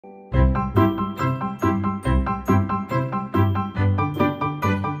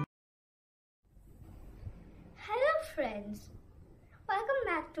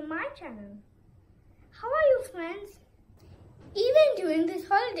channel. How are you, friends? Even during these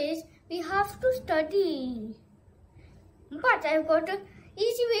holidays, we have to study. But I've got an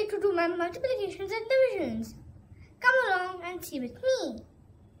easy way to do my multiplications and divisions. Come along and see with me.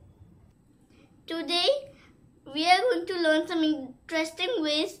 Today, we are going to learn some interesting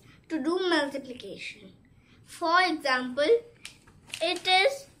ways to do multiplication. For example, it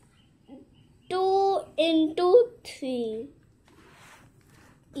is 2 into 3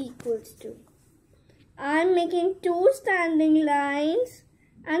 equals 2. I'm making 2 standing lines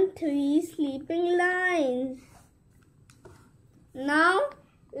and 3 sleeping lines. Now,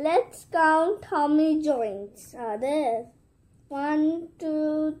 let's count how many joints are there. 1,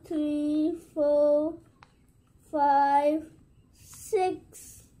 2, 3, 4, 5,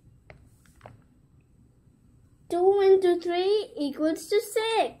 6. 2 into 3 equals to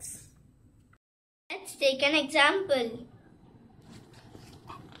 6. Let's take an example.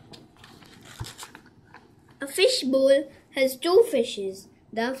 A fish bowl has 2 fishes.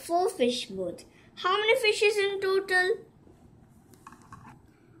 There are 4 fish bowls. How many fishes in total?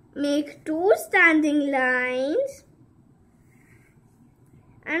 Make 2 standing lines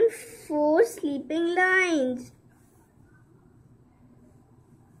and 4 sleeping lines.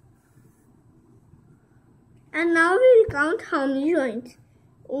 And now we will count how many joints.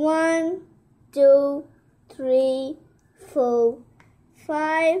 1, 2, 3, 4,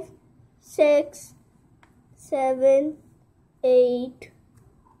 5, 6, 7, 8.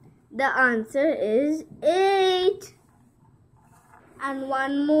 The answer is 8. And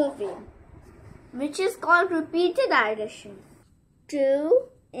one more way, which is called repeated addition. 2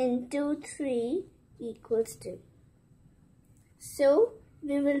 into 3 equals 2. So,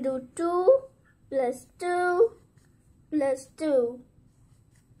 we will do 2 plus 2 plus 2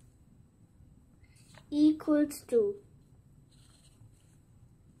 equals 2.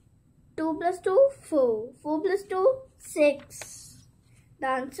 2 plus 2, 4. 4 plus 2, 6. The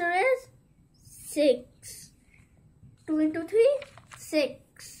answer is 6. 2 into 3,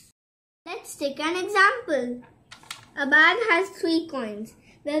 6. Let's take an example. A bag has 3 coins.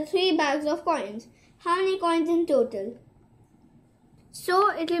 There are 3 bags of coins. How many coins in total?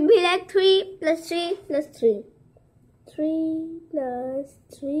 So it will be like 3 plus 3 plus 3. 3 plus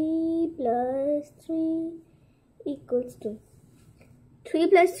 3 plus 3 equals 2. 3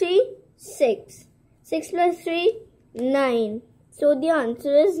 plus 3, 6. 6 plus 3, 9. So the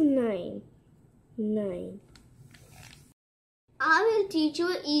answer is 9. 9. I will teach you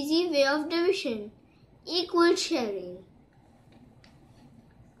an easy way of division. Equal sharing.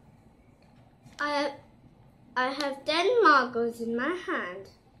 I have 10 markers in my hand.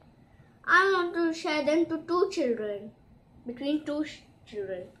 I want to share them to 2 children, between 2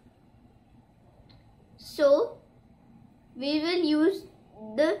 children. So, we will use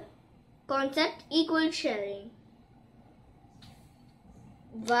the concept equal sharing.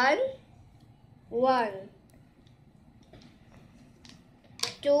 1, 1.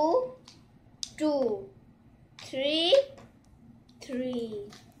 2, 2. 3, 3.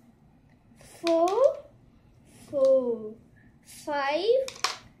 4, 4. 5,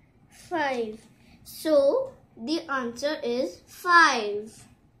 5. So, the answer is 5.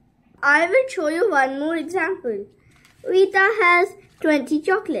 I will show you one more example. Rita has 20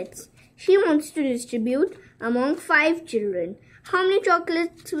 chocolates. She wants to distribute among 5 children. How many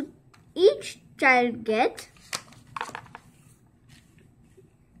chocolates would each child get?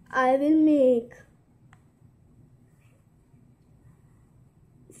 I will make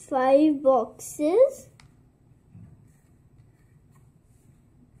 5 boxes.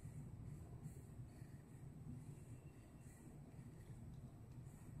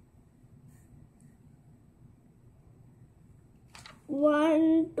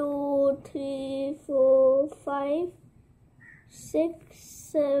 One, 2, 3, 4, 5, 6,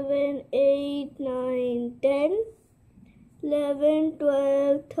 7, 8, 9, 10, 11,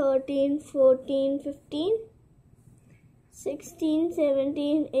 12, 13, 14, 15, 16,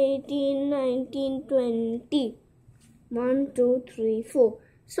 17, 18, 19, 20. 1, 2, 3, 4.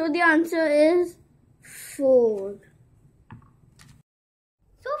 So the answer is 4.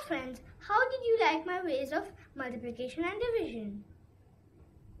 So friends, how did you like my ways of multiplication and division?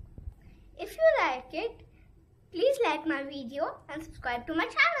 If you like it, please like my video and subscribe to my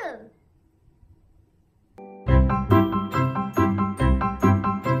channel.